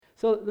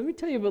So let me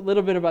tell you a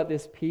little bit about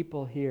this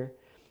people here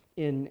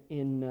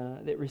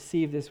that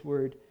receive this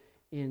word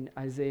in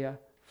Isaiah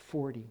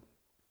 40.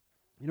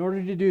 In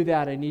order to do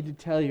that, I need to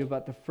tell you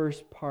about the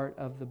first part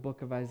of the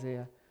book of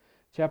Isaiah,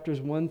 chapters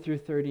 1 through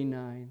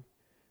 39.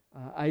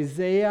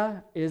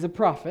 Isaiah is a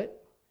prophet,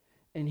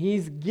 and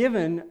he's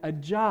given a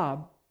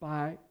job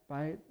by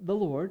the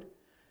Lord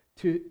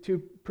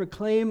to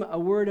proclaim a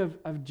word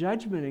of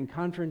judgment and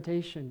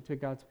confrontation to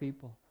God's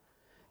people.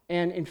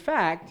 And in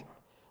fact,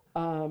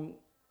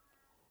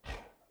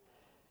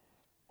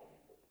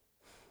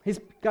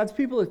 God's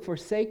people have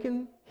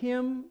forsaken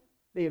him,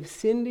 they have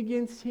sinned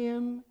against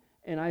him,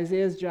 and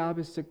Isaiah's job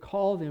is to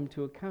call them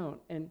to account.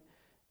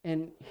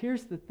 And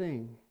here's the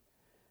thing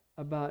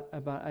about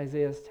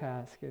Isaiah's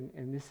task,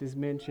 and this is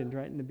mentioned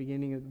right in the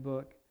beginning of the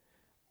book.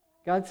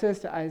 God says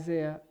to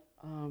Isaiah,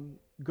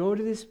 go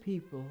to this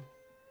people,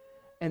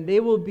 and they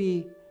will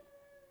be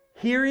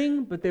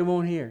hearing, but they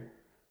won't hear.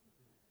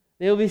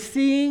 They'll be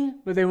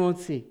seeing, but they won't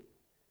see.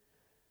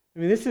 I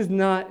mean, this is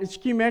not,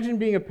 can you imagine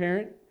being a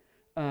parent?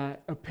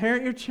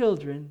 Parent your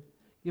children,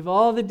 give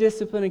all the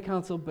discipline and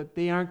counsel, but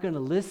they aren't going to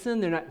listen.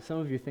 They're not. Some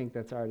of you think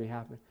that's already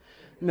happened.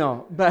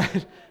 No.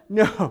 But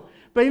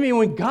I mean,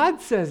 when God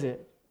says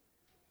it.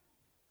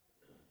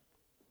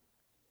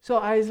 So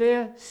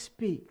Isaiah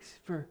speaks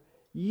for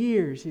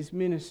years, his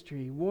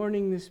ministry,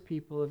 warning this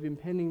people of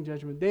impending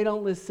judgment. They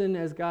don't listen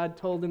as God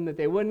told them that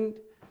they wouldn't,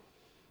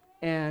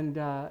 and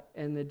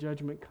the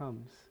judgment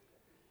comes.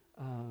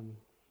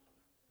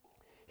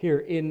 Here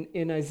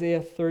in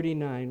Isaiah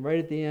 39, right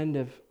at the end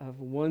of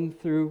 1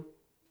 through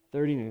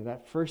 39,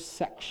 that first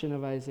section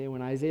of Isaiah,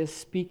 when Isaiah is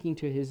speaking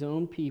to his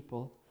own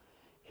people,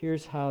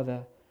 here's how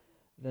the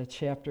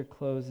chapter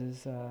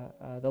closes,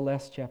 the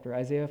last chapter,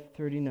 Isaiah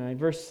 39,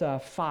 verse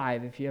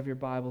 5, if you have your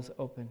Bibles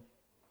open.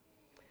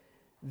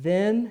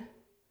 Then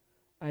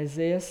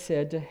Isaiah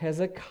said to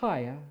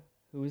Hezekiah,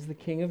 who was the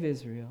king of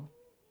Israel,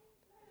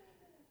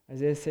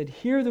 Isaiah said,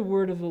 "Hear the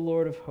word of the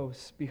Lord of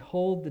hosts.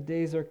 Behold, the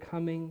days are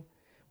coming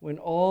when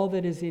all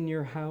that is in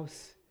your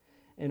house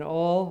and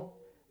all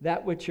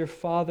that which your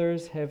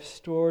fathers have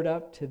stored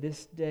up to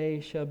this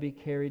day shall be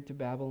carried to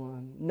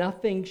Babylon.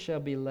 Nothing shall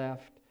be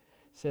left,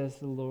 says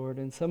the Lord,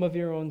 and some of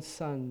your own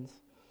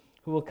sons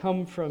who will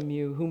come from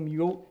you, whom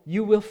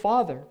you will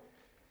father,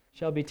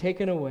 shall be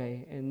taken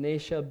away, and they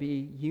shall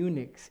be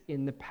eunuchs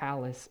in the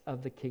palace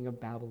of the king of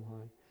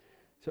Babylon."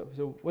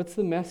 So what's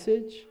the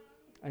message?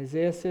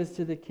 Isaiah says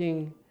to the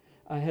king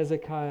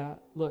Hezekiah,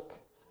 look,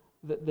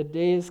 the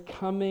day is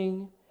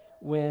coming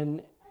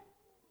when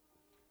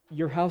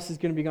your house is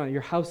going to be gone,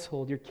 your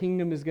household, your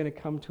kingdom is going to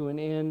come to an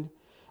end.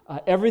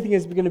 Everything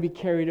is going to be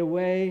carried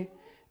away,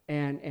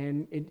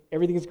 and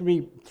everything is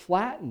going to be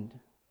flattened.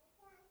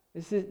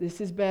 This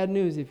is bad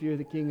news if you're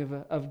the king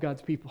of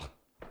God's people.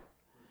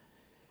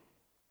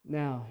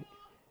 Now,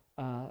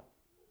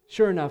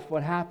 sure enough,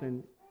 what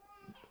happened?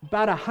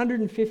 About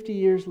 150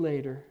 years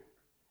later,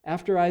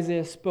 after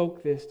Isaiah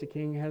spoke this to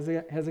King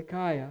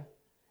Hezekiah,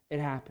 it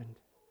happened.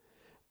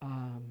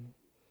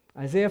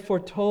 Isaiah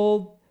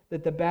foretold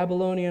that the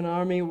Babylonian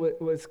army or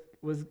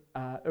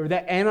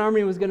that an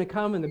army was going to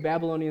come, and the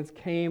Babylonians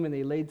came and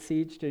they laid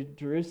siege to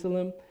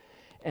Jerusalem,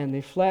 and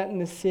they flattened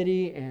the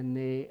city, and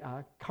they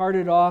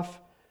carted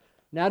off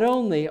not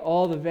only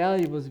all the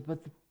valuables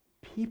but the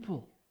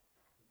people.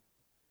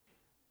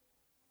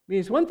 I mean,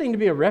 it's one thing to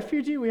be a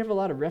refugee. We have a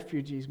lot of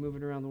refugees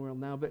moving around the world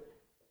now, but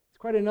it's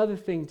quite another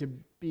thing to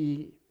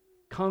be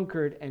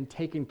conquered and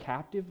taken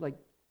captive, like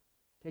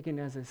taken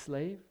as a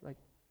slave. Like,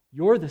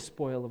 you're the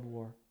spoil of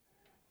war.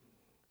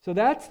 So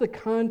that's the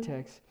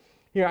context.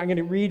 Here, I'm going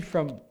to read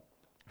from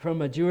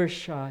a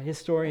Jewish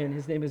historian.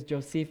 His name is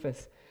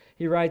Josephus.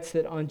 He writes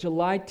that on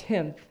July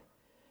 10th,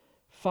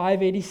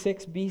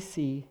 586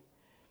 BC,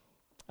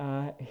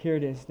 here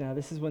it is now.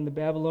 This is when the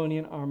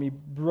Babylonian army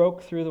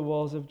broke through the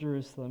walls of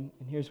Jerusalem.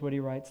 And here's what he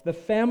writes. "The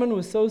famine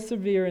was so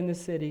severe in the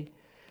city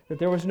that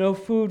there was no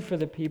food for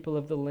the people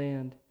of the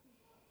land.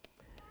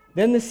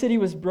 Then the city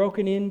was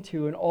broken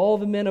into, and all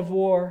the men of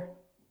war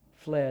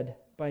fled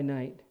by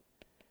night,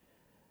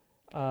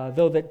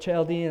 though the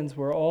Chaldeans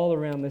were all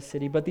around the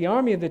city. But the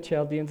army of the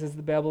Chaldeans, as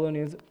the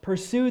Babylonians,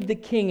 pursued the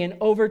king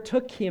and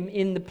overtook him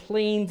in the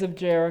plains of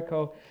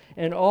Jericho,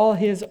 and all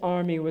his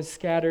army was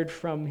scattered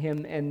from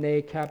him, and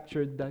they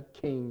captured the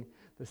king,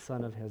 the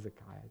son of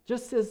Hezekiah,"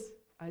 just as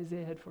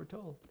Isaiah had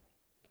foretold.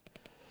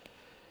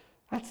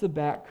 That's the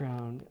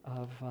background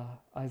of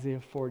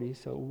Isaiah 40.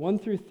 So 1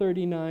 through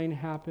 39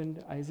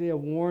 happened. Isaiah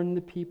warned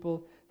the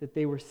people that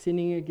they were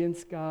sinning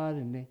against God,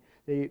 and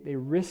they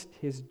risked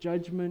his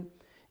judgment.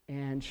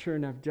 And sure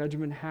enough,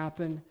 judgment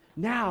happened.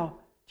 Now,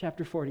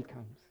 chapter 40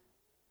 comes.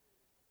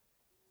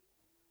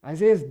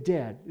 Isaiah's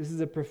dead. This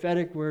is a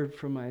prophetic word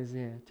from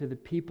Isaiah to the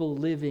people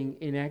living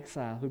in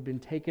exile, who'd been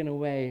taken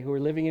away, who are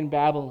living in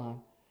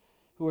Babylon,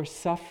 who are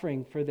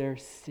suffering for their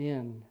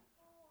sin.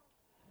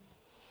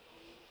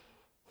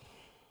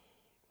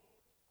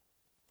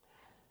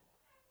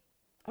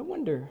 I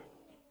wonder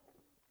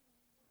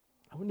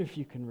if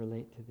you can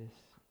relate to this.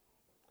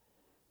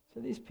 So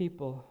these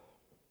people,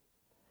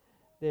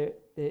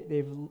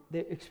 they've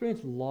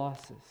experienced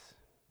losses.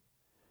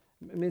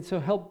 I mean, so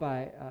helped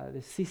by the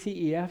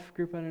CCEF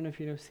group. I don't know if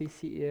you know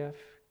CCEF,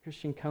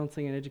 Christian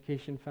Counseling and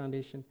Education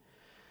Foundation.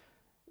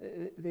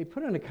 They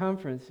put on a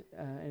conference,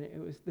 and it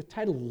was the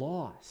title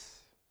Loss.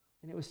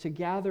 And it was to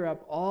gather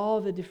up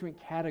all the different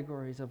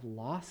categories of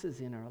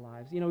losses in our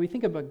lives. You know, we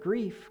think about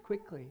grief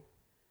quickly,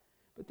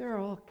 but there are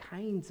all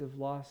kinds of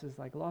losses,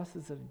 like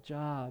losses of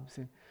jobs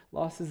and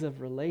losses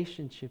of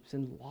relationships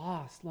and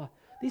loss.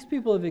 These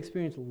people have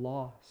experienced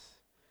loss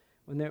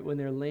when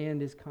their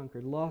land is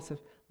conquered, loss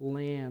of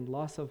land,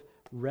 loss of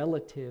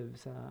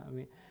relatives.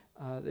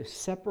 The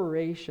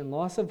separation,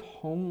 loss of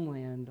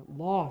homeland,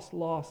 loss.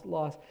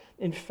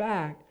 In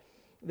fact,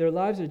 their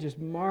lives are just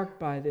marked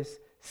by this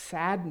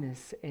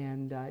sadness,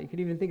 and you can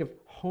even think of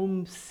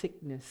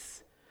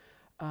homesickness.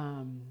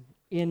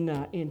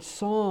 In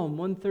Psalm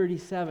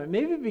 137,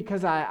 maybe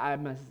because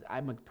I'm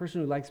a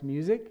person who likes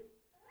music,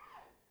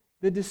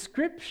 the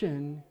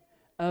description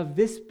of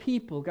this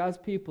people, God's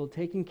people,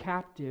 taken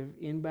captive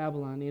in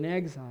Babylon, in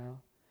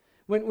exile,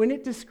 when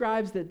it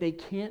describes that they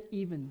can't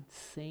even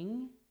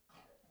sing,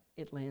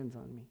 it lands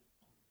on me.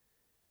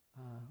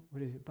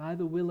 What is it? By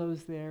the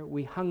willows there,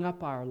 we hung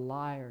up our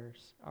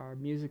lyres, our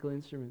musical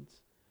instruments,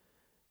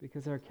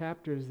 because our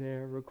captors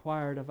there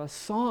required of us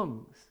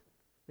songs.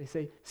 They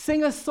say,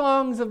 sing us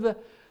songs of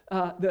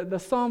the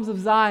Psalms of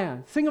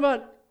Zion. Sing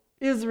about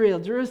Israel,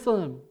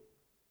 Jerusalem.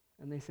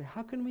 And they say,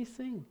 how can we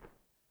sing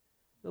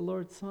the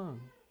Lord's song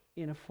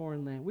in a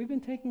foreign land? We've been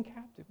taken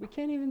captive. We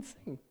can't even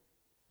sing.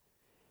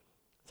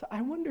 So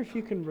I wonder if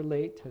you can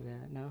relate to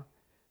that. Now,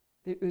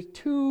 there's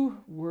two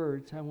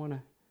words I want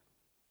to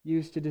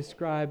use to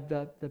describe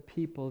the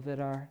people that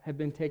have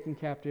been taken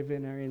captive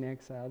and are in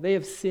exile. They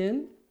have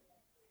sinned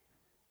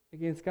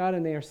against God,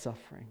 and they are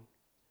suffering.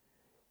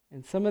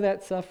 And some of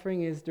that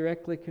suffering is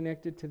directly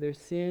connected to their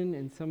sin,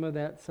 and some of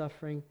that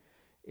suffering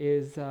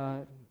is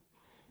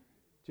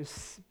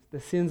just the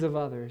sins of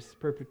others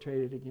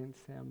perpetrated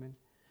against them.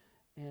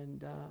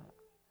 And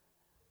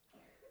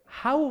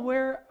how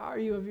aware are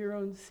you of your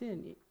own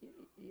sin?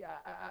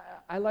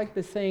 I like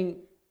the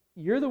saying,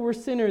 you're the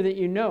worst sinner that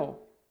you know,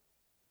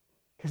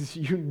 because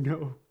you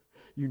know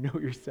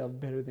yourself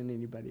better than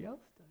anybody else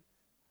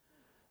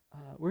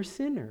does. We're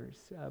sinners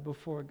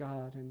before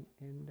God, and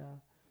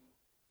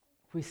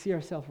if we see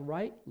ourselves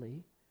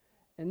rightly.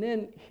 And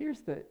then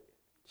here's the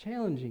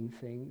challenging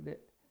thing, that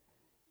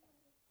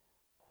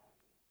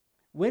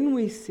when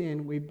we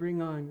sin, we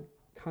bring on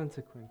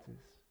consequences,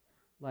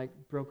 like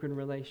broken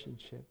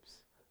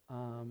relationships.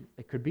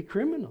 It could be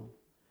criminal.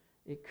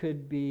 It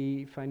could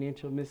be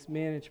financial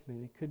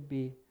mismanagement. It could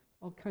be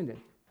all kinds of,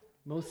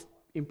 most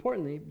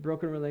importantly,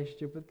 broken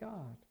relationship with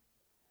God.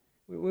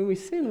 When we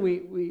sin,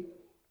 we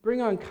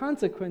bring on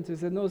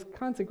consequences, and those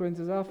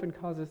consequences often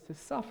cause us to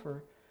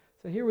suffer.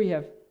 So here we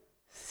have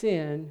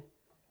sin,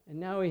 and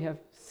now we have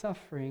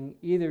suffering,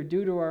 either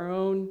due to our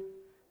own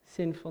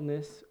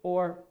sinfulness,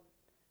 or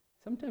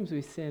sometimes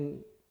we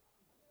sin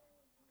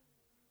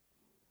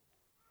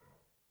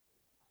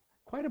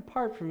quite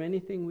apart from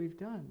anything we've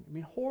done. I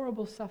mean,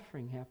 horrible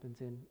suffering happens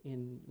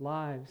in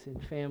lives, in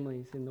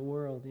families, in the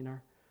world, in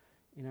our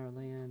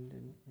land.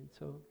 And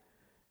so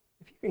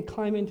if you can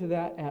climb into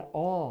that at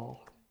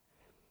all,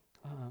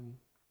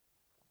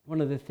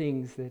 one of the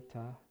things that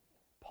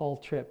Paul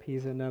Tripp,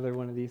 he's another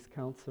one of these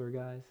counselor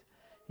guys,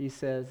 he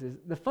says is,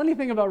 the funny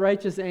thing about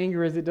righteous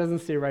anger is it doesn't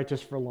stay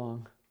righteous for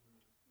long.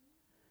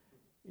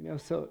 You know,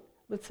 so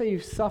let's say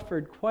you've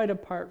suffered quite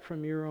apart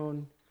from your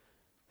own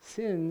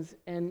sins,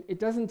 and it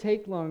doesn't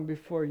take long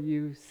before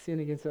you sin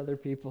against other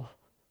people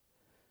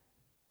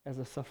as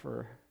a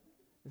sufferer.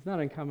 It's not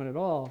uncommon at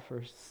all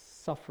for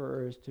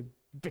sufferers to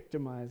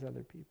victimize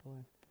other people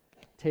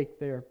and take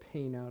their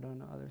pain out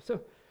on others. So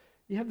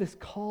you have this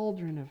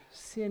cauldron of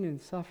sin and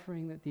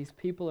suffering that these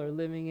people are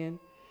living in,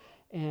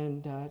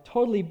 and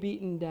totally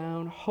beaten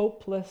down,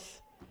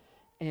 hopeless,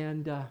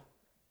 and I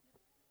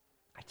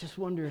just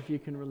wonder if you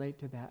can relate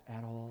to that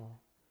at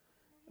all.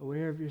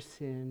 Aware of your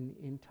sin,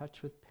 in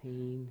touch with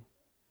pain.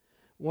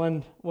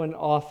 One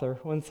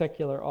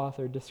secular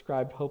author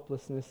described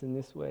hopelessness in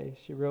this way.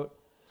 She wrote,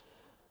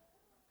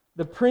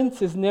 "The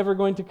prince is never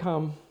going to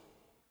come.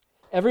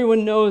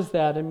 Everyone knows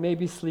that, and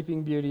maybe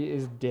Sleeping Beauty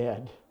is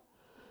dead."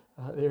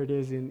 There it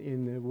is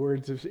in the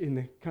words in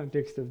the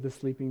context of the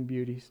Sleeping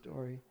Beauty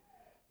story.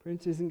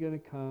 Prince isn't going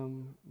to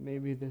come.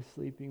 Maybe the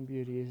Sleeping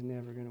Beauty is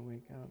never going to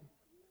wake up.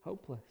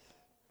 Hopeless.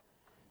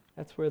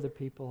 That's where the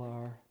people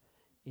are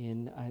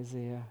in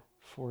Isaiah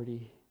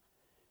 40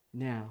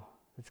 now.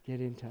 Let's get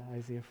into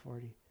Isaiah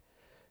 40.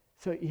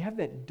 So you have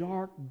that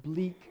dark,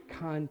 bleak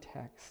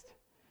context.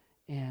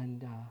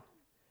 And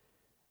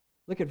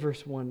look at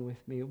verse 1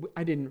 with me.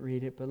 I didn't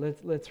read it, but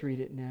let's read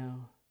it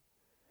now.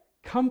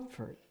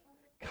 Comfort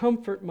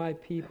my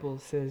people,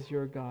 says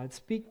your God.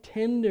 Speak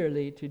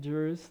tenderly to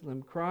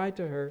Jerusalem. Cry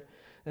to her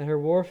that her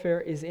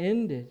warfare is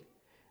ended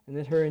and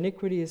that her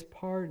iniquity is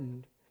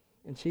pardoned,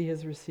 and she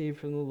has received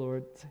from the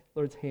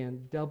Lord's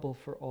hand double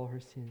for all her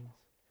sins.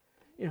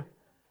 You know,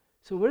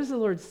 so what does the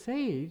Lord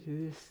say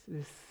to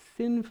this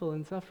sinful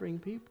and suffering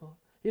people?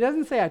 He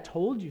doesn't say, I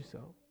told you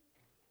so.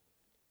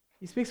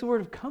 He speaks a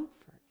word of comfort.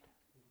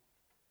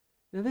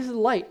 Now this is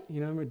light.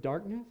 Remember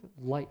darkness?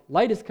 Light.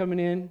 Light is coming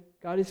in.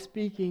 God is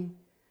speaking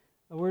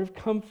a word of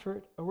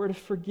comfort, a word of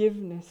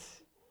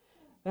forgiveness.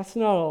 That's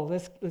not all.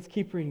 Let's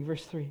keep reading.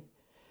 Verse 3.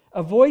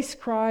 A voice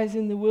cries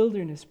in the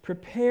wilderness,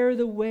 prepare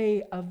the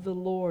way of the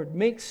Lord.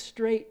 Make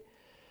straight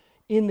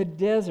in the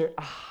desert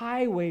a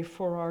highway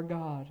for our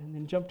God. And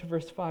then jump to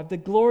verse 5. The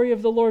glory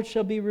of the Lord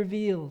shall be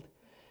revealed,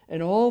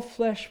 and all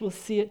flesh will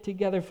see it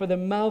together, for the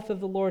mouth of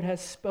the Lord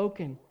has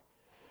spoken.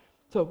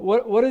 So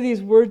what are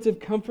these words of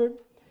comfort?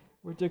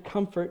 Words of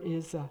comfort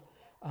is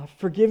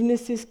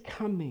forgiveness is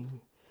coming.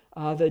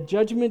 The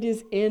judgment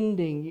is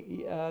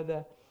ending.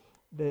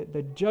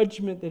 The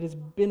judgment that has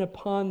been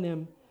upon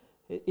them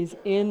is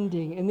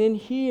ending. And then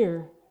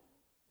here,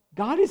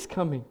 God is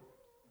coming.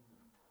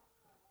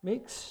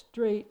 Make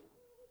straight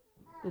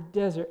the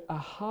desert a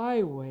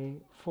highway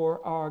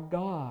for our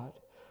God.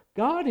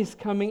 God is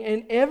coming,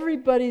 and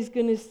everybody's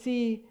going to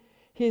see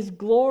His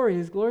glory.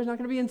 His glory is not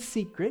going to be in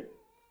secret.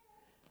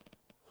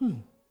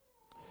 And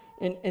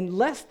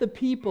unless the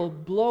people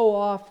blow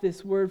off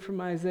this word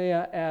from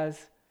Isaiah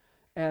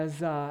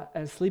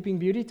as Sleeping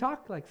Beauty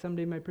talk, like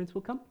someday my prince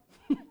will come.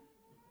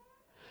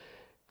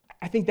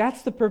 I think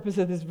that's the purpose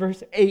of this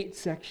verse 8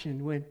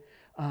 section, when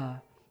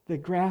the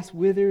grass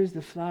withers,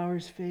 the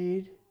flowers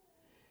fade,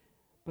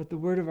 but the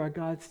word of our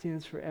God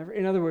stands forever.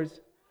 In other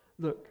words,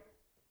 look,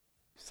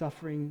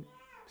 suffering,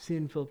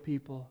 sinful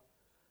people,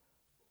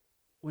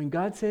 when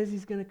God says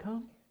He's going to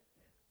come,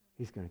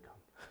 He's going to come.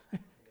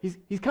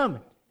 He's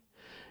coming.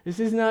 This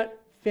is not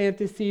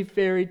fantasy,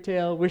 fairy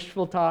tale,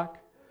 wishful talk.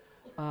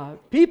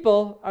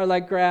 People are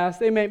like grass.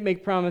 They might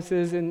make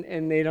promises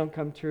and they don't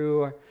come true,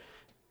 or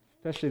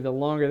especially the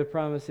longer the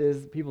promise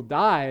is, people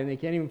die and they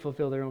can't even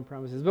fulfill their own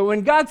promises. But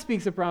when God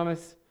speaks a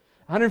promise,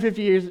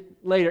 150 years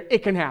later,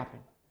 it can happen.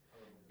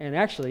 And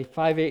actually,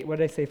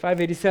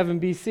 587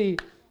 BC,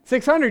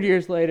 600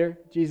 years later,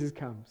 Jesus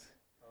comes,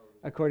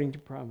 according to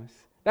promise.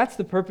 That's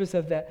the purpose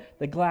of that,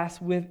 the grass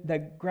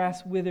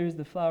withers,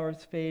 the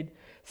flowers fade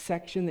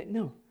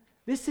section.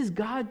 This is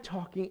God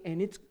talking,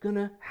 and it's going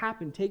to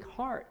happen. Take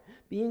heart.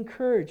 Be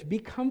encouraged. Be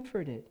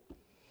comforted.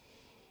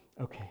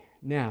 Okay,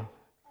 now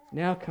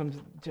comes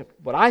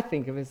what I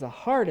think of as the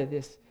heart of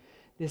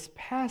this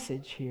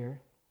passage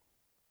here.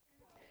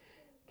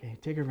 Okay,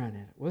 take a run at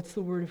it. What's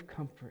the word of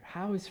comfort?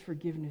 How is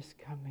forgiveness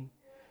coming?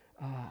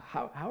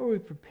 How are we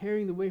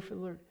preparing the way for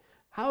the Lord?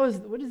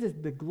 What is this?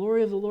 The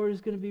glory of the Lord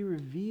is going to be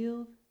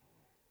revealed.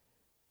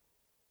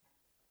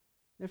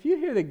 Now, if you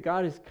hear that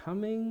God is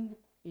coming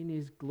in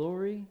His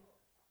glory,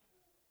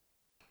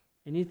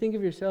 and you think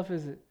of yourself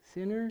as a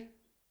sinner,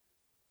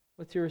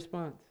 what's your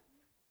response?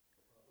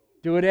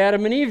 Do what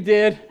Adam and Eve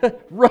did.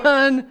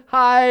 Run,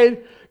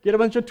 hide, get a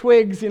bunch of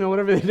twigs,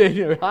 whatever they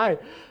did. Hide.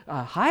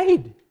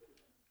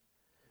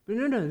 But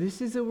no,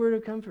 this is a word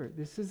of comfort.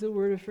 This is a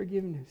word of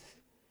forgiveness.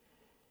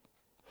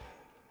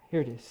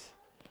 Here it is.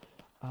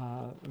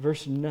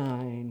 Verse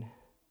 9.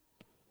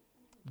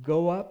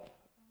 Go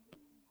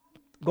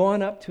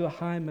on up to a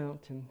high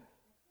mountain,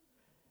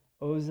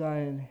 O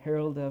Zion,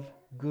 herald of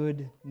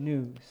good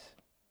news,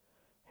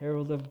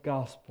 herald of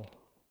gospel.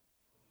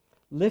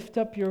 Lift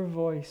up your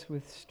voice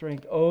with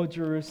strength, O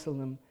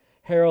Jerusalem,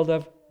 herald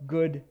of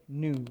good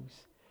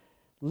news.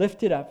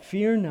 Lift it up,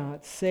 fear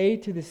not. Say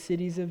to the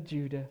cities of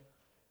Judah,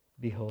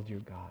 behold your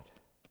God.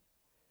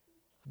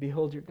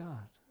 Behold your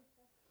God.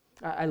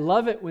 I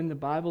love it when the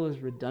Bible is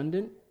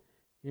redundant.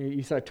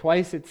 You saw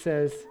twice it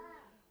says,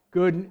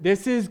 good.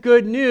 This is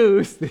good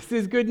news. This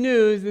is good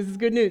news. This is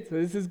good news. So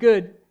this is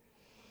good.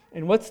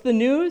 And what's the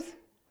news?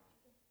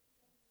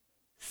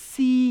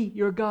 See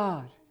your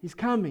God. He's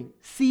coming.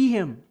 See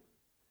Him.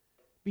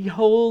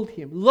 Behold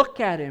Him. Look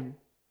at Him.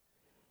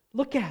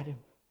 Look at Him.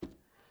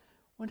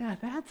 Well, now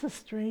that's a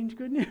strange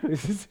good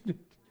news, isn't it?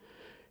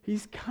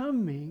 He's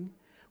coming.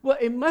 Well,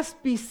 it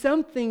must be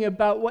something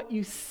about what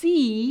you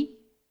see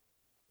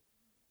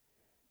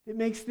that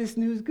makes this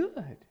news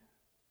good.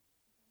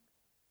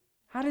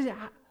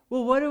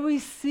 What do we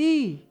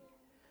see?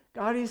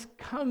 God is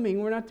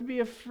coming. We're not to be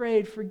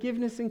afraid.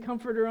 Forgiveness and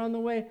comfort are on the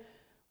way.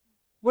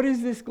 What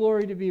is this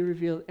glory to be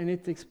revealed? And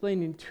it's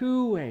explained in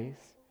two ways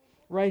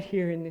right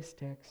here in this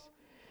text.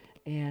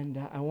 And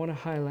I want to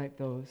highlight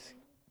those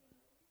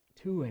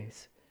two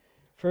ways.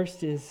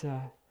 First is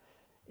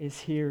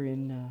here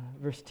in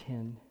verse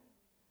 10.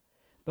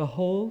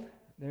 Behold,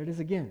 there it is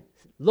again.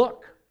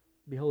 Look.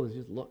 Behold is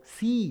just look.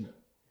 See.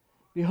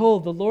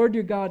 Behold, the Lord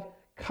your God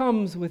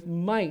comes with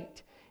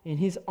might, and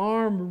His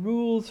arm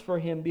rules for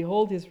Him.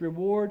 Behold, His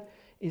reward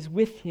is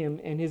with Him,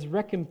 and His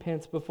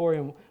recompense before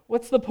Him.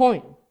 What's the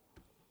point?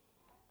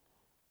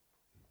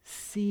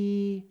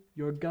 See,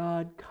 your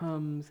God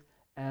comes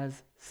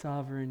as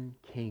sovereign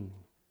King.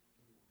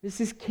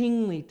 This is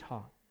kingly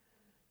talk.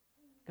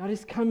 God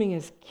is coming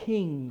as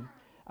King.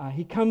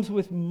 He comes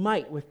with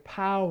might, with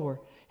power.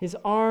 His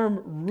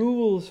arm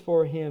rules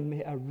for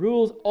Him,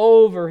 rules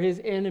over His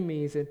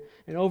enemies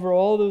and over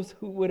all those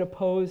who would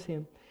oppose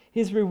Him.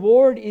 His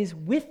reward is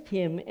with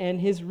Him, and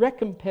His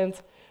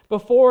recompense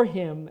before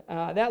him.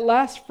 That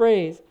last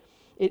phrase,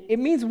 it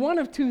means one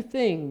of two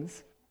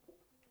things.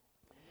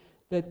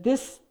 That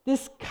this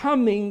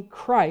coming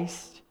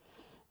Christ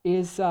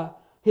is,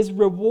 his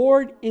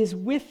reward is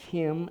with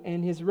him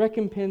and his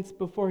recompense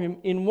before him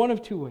in one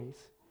of two ways.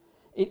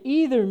 It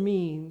either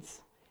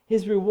means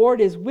his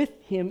reward is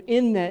with him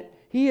in that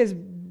he has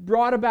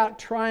brought about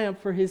triumph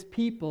for his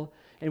people,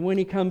 and when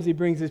he comes, he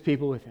brings his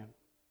people with him.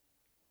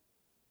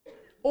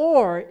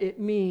 Or it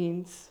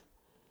means,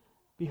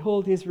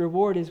 behold, his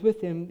reward is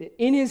with him, that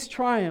in his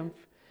triumph,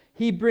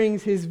 he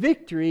brings his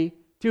victory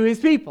to his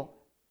people.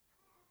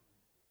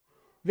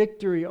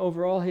 Victory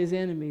over all his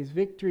enemies,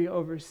 victory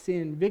over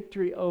sin,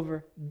 victory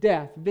over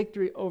death,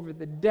 victory over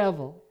the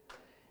devil.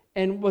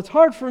 And what's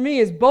hard for me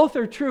is both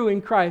are true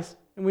in Christ,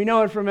 and we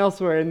know it from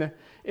elsewhere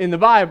in the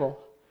Bible.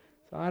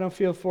 So I don't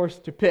feel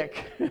forced to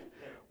pick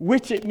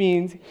which it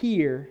means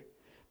here,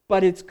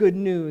 but it's good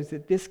news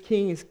that this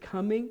king is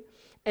coming.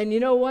 And you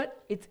know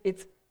what?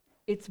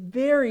 It's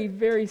very,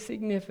 very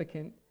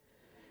significant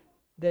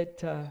that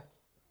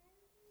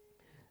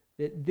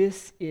that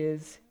this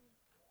is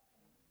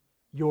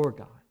your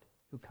God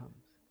who comes.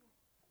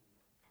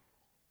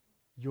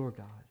 Your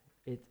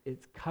God.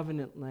 It's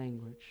covenant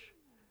language.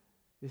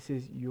 This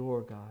is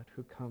your God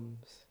who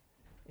comes,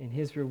 and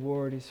his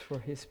reward is for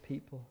his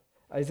people.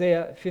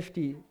 Isaiah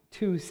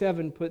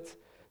 52:7 puts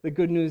the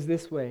good news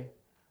this way: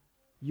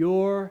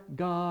 your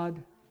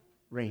God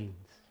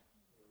reigns.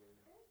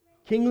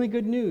 Kingly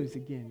good news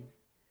again.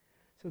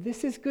 So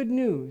this is good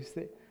news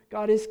that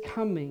God is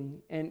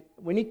coming, and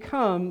when he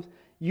comes,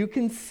 you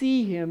can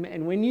see him,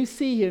 and when you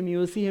see him, you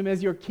will see him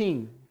as your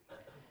king.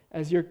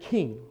 As your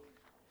king.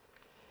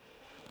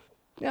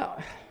 Now,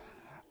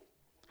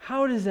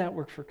 how does that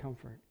work for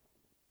comfort?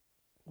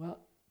 Well,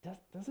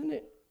 doesn't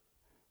it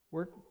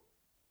work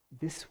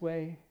this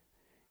way?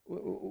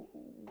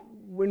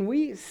 When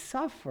we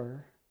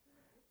suffer,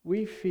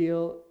 we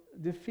feel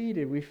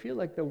defeated. We feel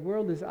like the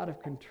world is out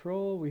of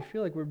control. We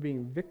feel like we're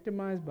being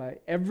victimized by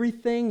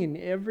everything and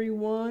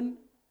everyone.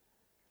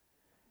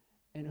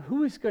 And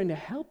who is going to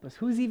help us?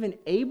 Who's even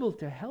able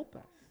to help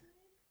us?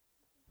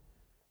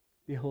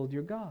 Behold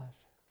your God.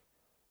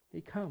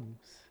 He comes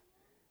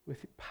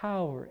with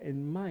power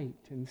and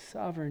might and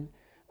sovereign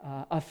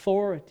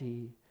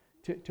authority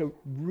to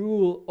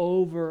rule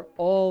over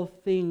all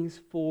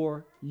things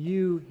for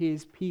you,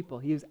 his people.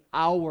 He is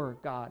our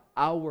God,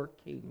 our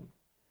King.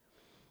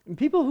 And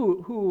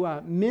people who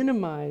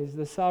minimize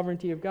the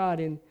sovereignty of God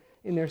in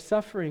their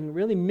suffering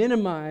really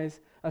minimize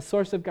a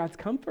source of God's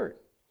comfort.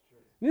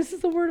 And this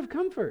is the word of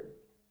comfort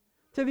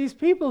to these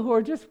people who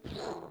are just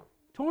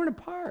torn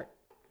apart.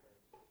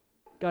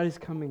 God is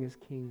coming as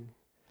King.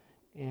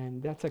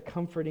 And that's a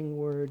comforting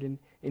word.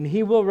 And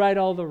he will right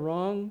all the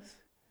wrongs.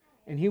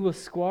 And he will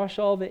squash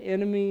all the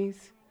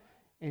enemies.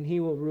 And he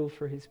will rule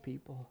for his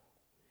people.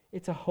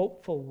 It's a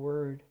hopeful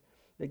word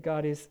that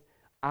God is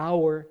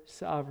our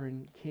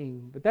sovereign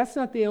King. But that's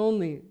not the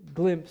only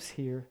glimpse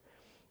here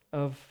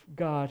of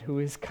God who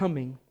is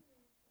coming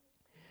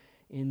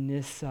in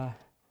this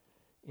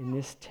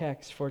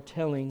text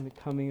foretelling the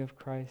coming of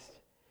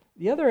Christ.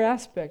 The other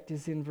aspect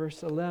is in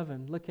verse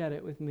 11. Look at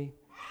it with me.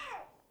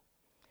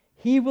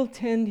 He will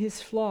tend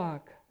his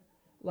flock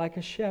like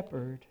a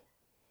shepherd.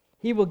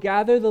 He will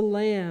gather the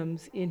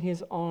lambs in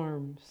his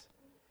arms.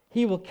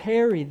 He will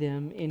carry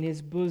them in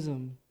his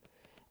bosom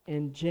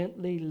and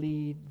gently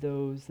lead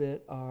those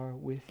that are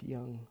with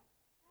young.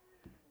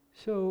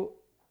 So,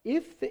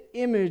 if the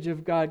image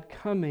of God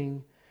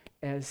coming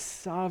as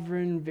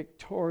sovereign,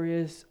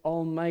 victorious,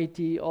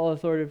 almighty,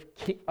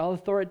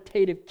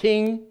 all-authoritative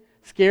king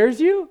scares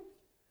you,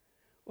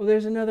 well,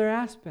 there's another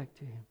aspect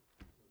to him.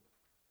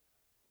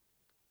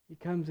 He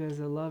comes as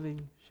a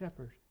loving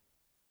shepherd.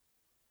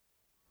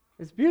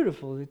 It's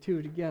beautiful, the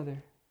two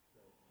together.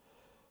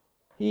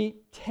 He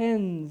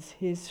tends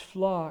his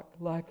flock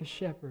like a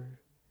shepherd.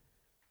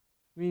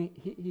 I mean,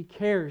 he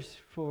cares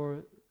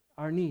for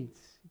our needs.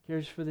 He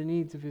cares for the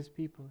needs of his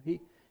people. He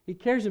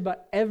cares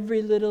about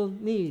every little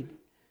need.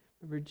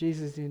 Remember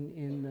Jesus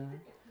in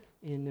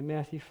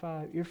Matthew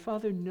 5. Your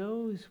Father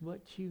knows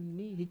what you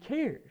need. He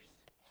cares.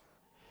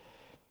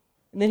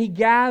 And then he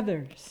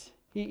gathers.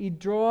 He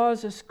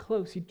draws us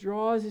close. He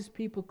draws his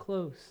people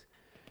close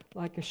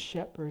like a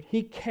shepherd.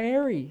 He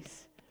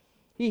carries.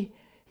 He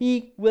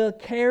will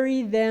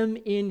carry them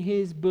in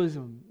his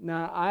bosom.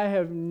 Now, I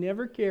have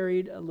never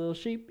carried a little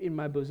sheep in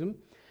my bosom.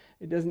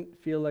 It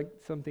doesn't feel like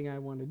something I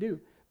want to do.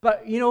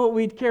 But you know what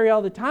we'd carry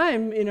all the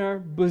time in our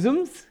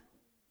bosoms?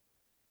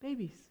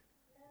 Babies.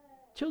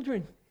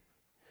 Children.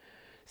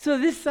 So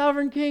this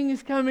sovereign king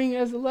is coming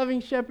as a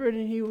loving shepherd,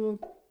 and he will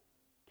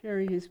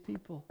carry his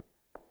people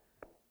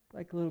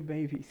like little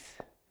babies.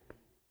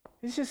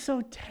 It's just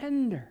so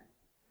tender.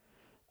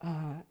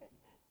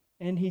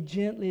 And he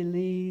gently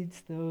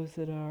leads those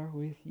that are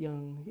with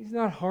young. He's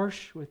not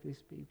harsh with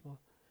his people.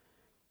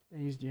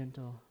 He's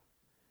gentle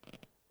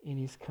in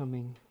his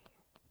coming.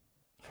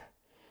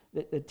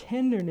 The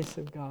tenderness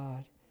of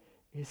God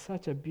is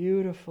such a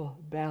beautiful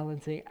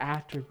balancing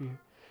attribute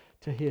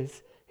to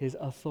his His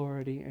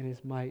authority and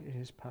His might and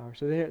His power.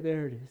 So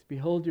there it is.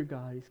 Behold your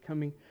God. He's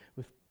coming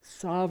with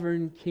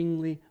sovereign,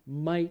 kingly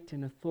might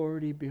and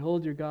authority.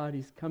 Behold your God.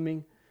 He's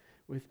coming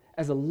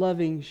as a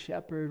loving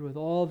shepherd with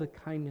all the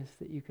kindness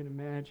that you can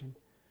imagine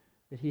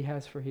that He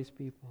has for His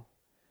people.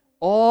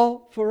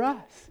 All for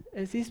us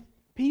as His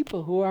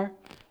people who are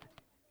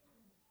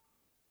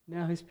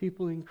now His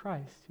people in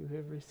Christ, who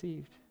have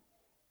received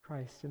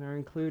Christ and are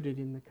included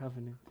in the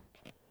covenant.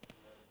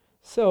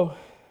 So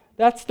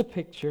that's the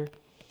picture.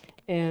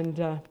 And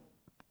as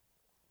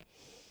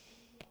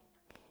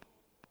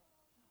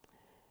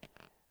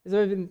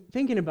I've been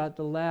thinking about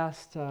the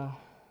last,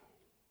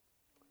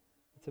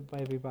 it's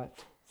maybe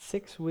about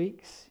 6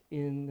 weeks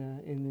in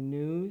the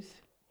news.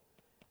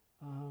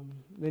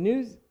 The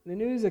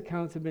news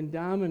accounts have been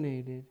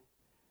dominated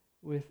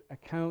with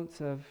accounts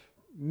of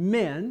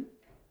men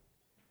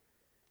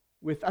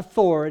with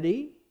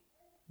authority,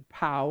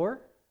 power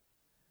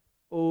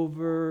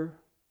over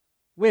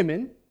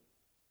women.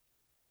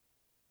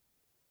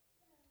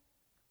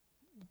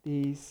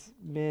 These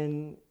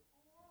men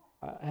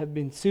have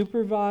been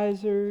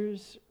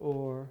supervisors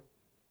or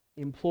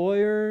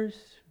employers,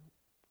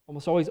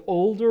 almost always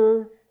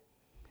older,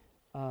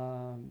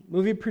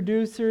 movie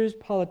producers,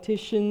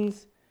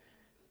 politicians,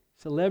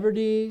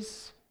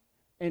 celebrities.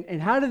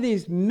 And how do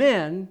these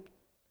men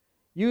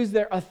use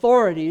their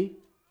authority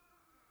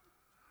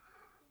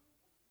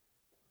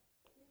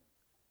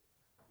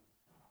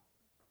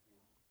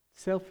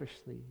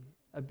selfishly,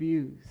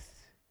 abuse,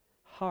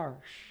 harsh,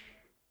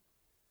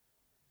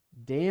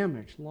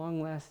 damage,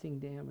 long-lasting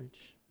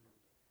damage?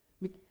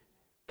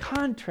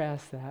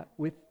 Contrast that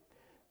with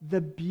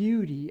the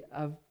beauty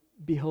of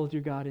behold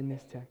your God in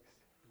this text.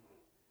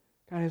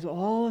 God has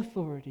all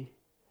authority,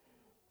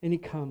 and He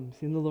comes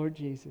in the Lord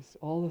Jesus.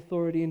 All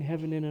authority in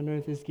heaven and on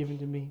earth is given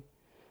to me.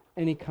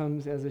 And He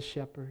comes as a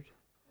shepherd.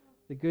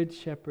 The good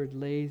shepherd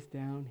lays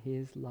down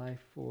His life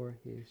for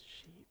His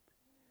sheep.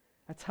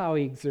 That's how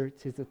He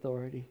exerts His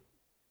authority.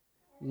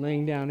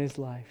 Laying down His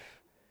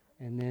life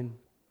and then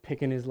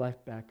picking His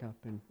life back up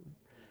and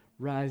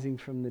rising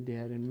from the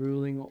dead and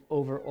ruling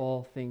over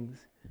all things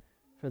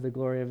for the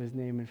glory of His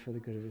name and for the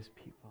good of His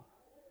people.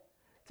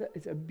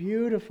 It's a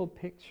beautiful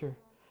picture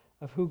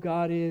of who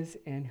God is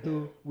and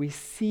who we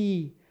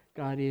see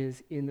God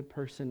is in the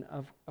person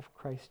of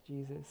Christ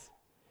Jesus.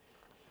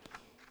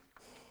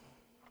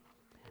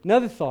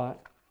 Another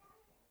thought,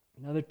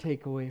 another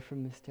takeaway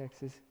from this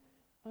text is,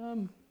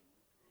 what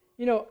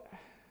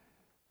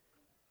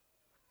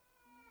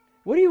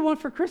do you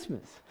want for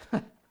Christmas?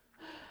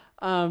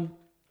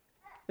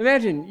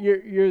 Imagine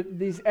you're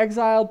these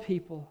exiled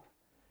people,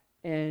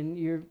 and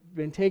you've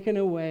been taken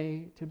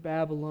away to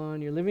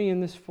Babylon. You're living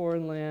in this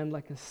foreign land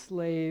like a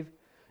slave,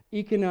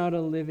 eking out a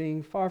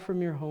living, far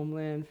from your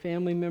homeland.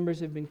 Family members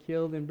have been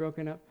killed and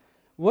broken up.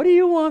 What do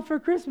you want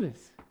for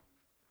Christmas?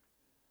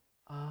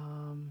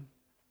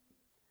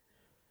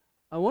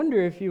 I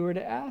wonder if you were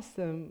to ask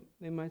them,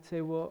 they might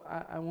say, well,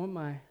 I want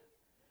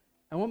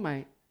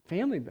my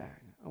family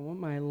back. I want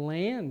my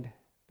land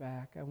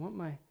back. I want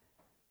my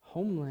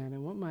homeland. I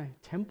want my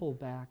temple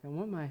back. I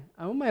want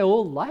my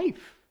old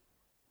life.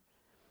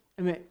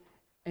 I mean,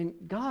 and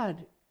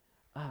God,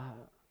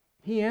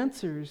 He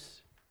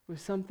answers with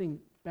something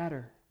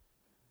better.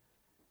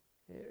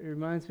 It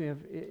reminds me of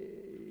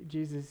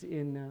Jesus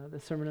in the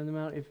Sermon on the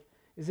Mount.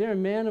 Is there a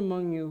man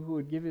among you who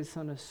would give his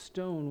son a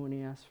stone when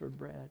he asks for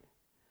bread?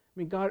 I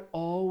mean, God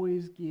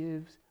always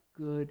gives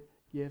good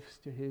gifts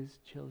to His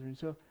children.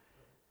 So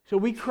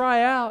we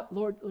cry out,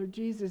 Lord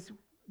Jesus,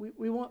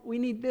 we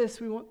need this,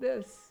 we want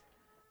this.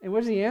 And what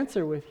does He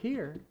answer with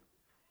here?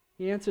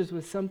 He answers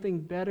with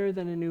something better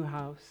than a new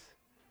house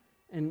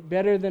and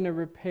better than a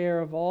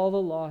repair of all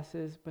the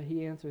losses, but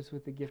He answers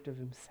with the gift of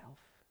Himself.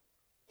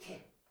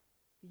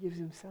 He gives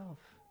Himself.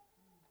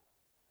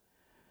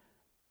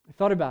 I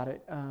thought about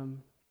it.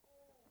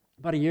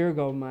 About a year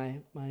ago,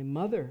 my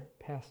mother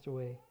passed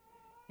away.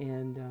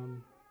 And,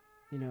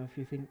 if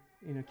you think,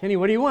 Kenny,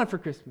 what do you want for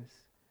Christmas?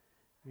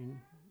 I mean, you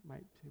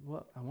might say,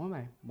 well, I want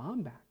my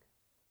mom back.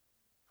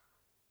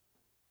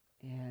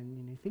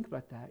 And you think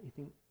about that. You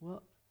think,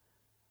 well,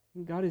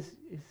 God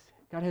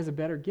has a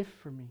better gift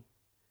for me.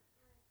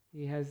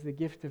 He has the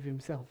gift of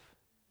Himself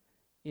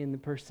in the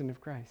person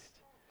of Christ.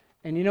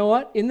 And you know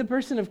what? In the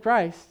person of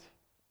Christ,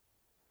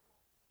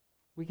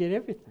 we get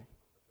everything.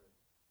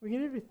 We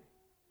get everything.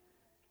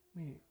 I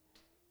mean,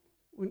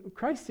 when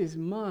Christ is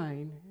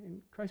mine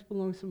and Christ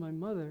belongs to my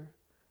mother,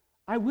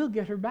 I will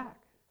get her back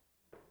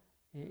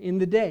in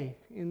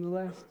the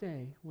last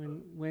day,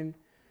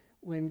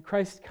 when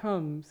Christ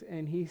comes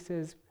and He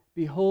says,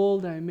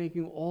 behold, I am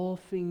making all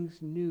things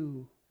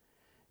new,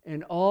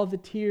 and all the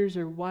tears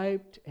are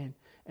wiped,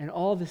 and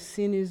all the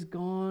sin is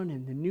gone,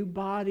 and the new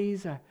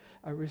bodies are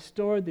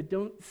restored that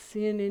don't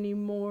sin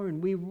anymore,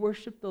 and we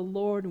worship the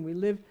Lord, and we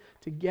live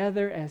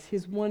together as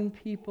His one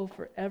people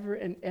forever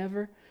and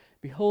ever.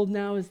 Behold,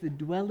 now is the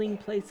dwelling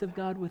place of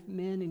God with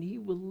men, and He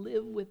will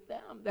live with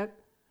them.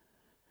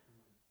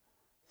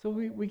 So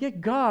we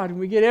get God, and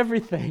we get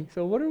everything.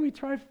 So what are we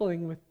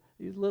trifling with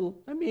these little?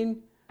 I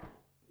mean,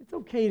 It's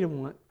okay to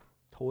want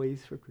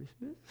toys for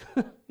Christmas,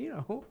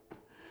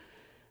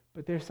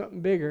 but there's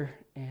something bigger,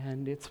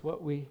 and it's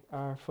what we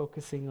are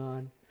focusing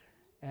on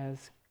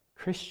as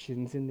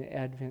Christians in the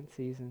Advent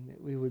season,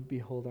 that we would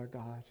behold our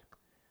God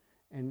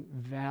and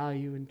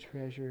value and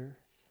treasure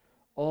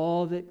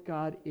all that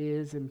God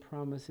is and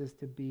promises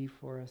to be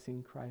for us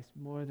in Christ,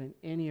 more than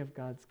any of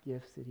God's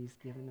gifts that He's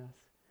given us.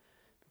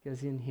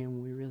 Because in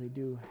Him we really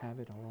do have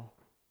it all.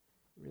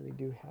 Really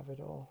do have it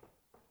all.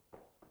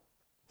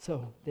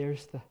 So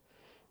there's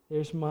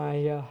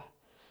my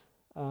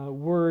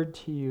word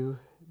to you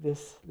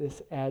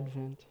this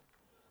Advent,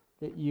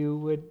 that you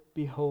would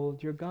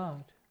behold your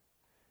God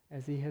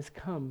as He has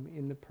come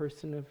in the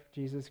person of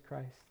Jesus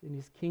Christ, in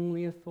His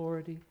kingly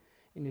authority,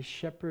 in His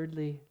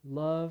shepherdly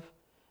love.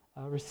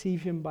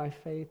 Receive Him by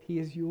faith. He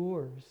is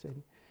yours.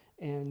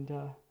 And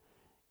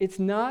it's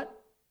not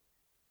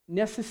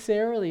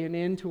necessarily an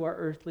end to our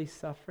earthly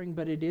suffering,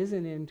 but it is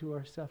an end to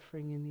our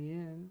suffering in the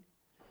end.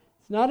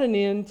 It's not an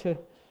end to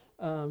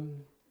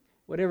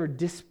whatever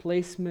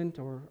displacement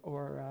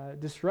or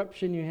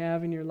disruption you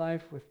have in your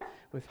life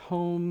with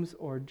homes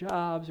or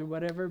jobs or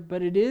whatever,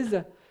 but it is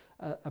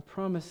a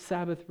promised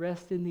Sabbath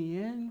rest in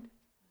the end.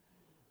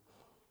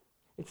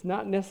 It's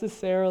not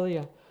necessarily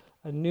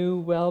a new,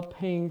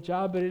 well-paying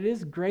job, but it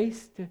is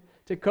grace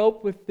to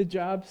cope with the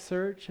job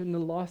search and the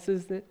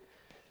losses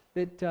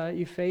that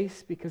you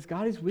face, because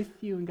God is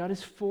with you and God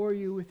is for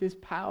you with His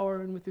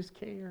power and with His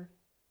care.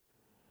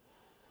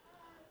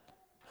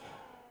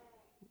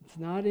 It's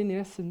not, in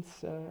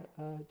essence,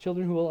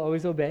 children who will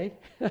always obey,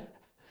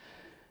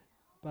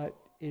 but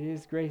it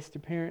is grace to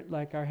parent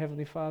like our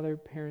Heavenly Father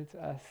parents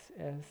us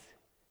as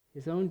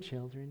His own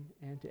children,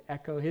 and to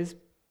echo His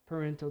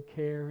parental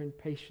care and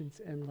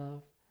patience and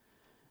love.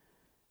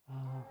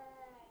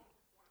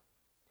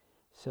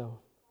 So,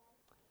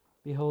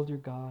 behold your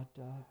God.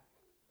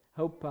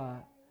 Hope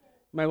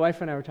my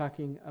wife and I were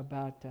talking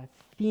about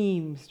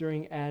themes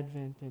during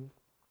Advent, and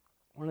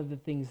one of the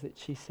things that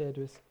she said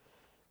was,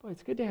 boy,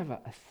 it's good to have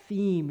a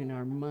theme in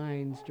our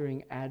minds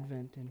during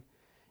Advent,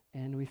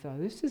 and we thought,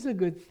 this is a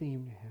good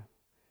theme to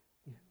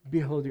have.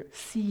 Behold your,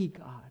 see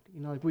God.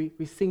 Like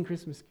we sing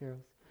Christmas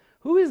carols.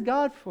 Who is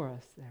God for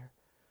us there?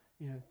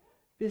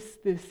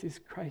 This is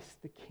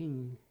Christ the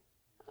King.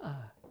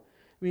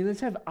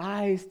 Let's have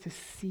eyes to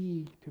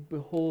see, to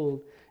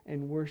behold,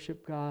 and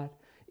worship God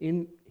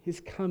in His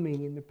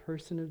coming in the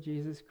person of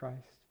Jesus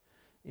Christ,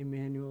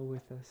 Emmanuel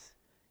with us,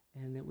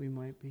 and that we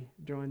might be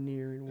drawn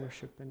near in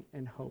worship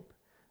and hope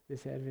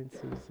this Advent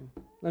season.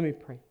 Let me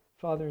pray.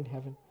 Father in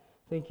heaven,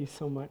 thank you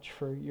so much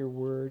for your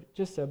word,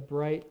 just a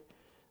bright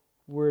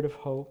word of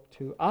hope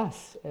to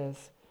us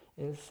as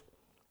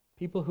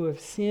people who have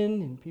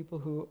sinned and people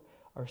who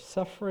are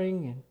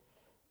suffering,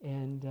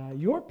 and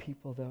your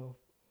people, though,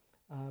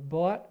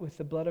 bought with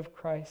the blood of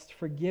Christ,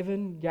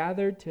 forgiven,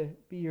 gathered to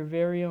be your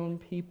very own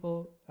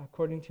people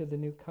according to the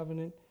new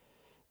covenant.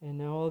 And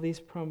now all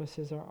these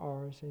promises are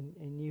ours,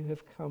 and you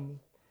have come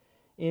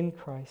in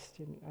Christ.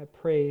 And I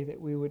pray that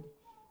we would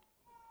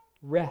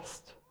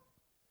rest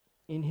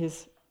in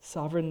His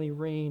sovereignly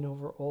reign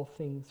over all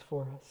things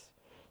for us,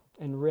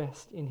 and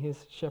rest in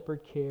His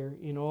shepherd care.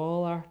 In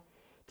all our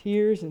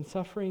tears and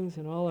sufferings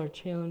and all our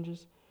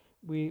challenges,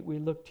 we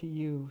look to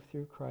you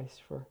through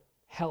Christ for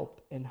help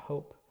and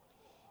hope.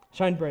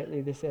 Shine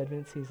brightly this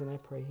Advent season, I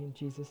pray. In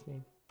Jesus'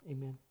 name,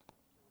 amen.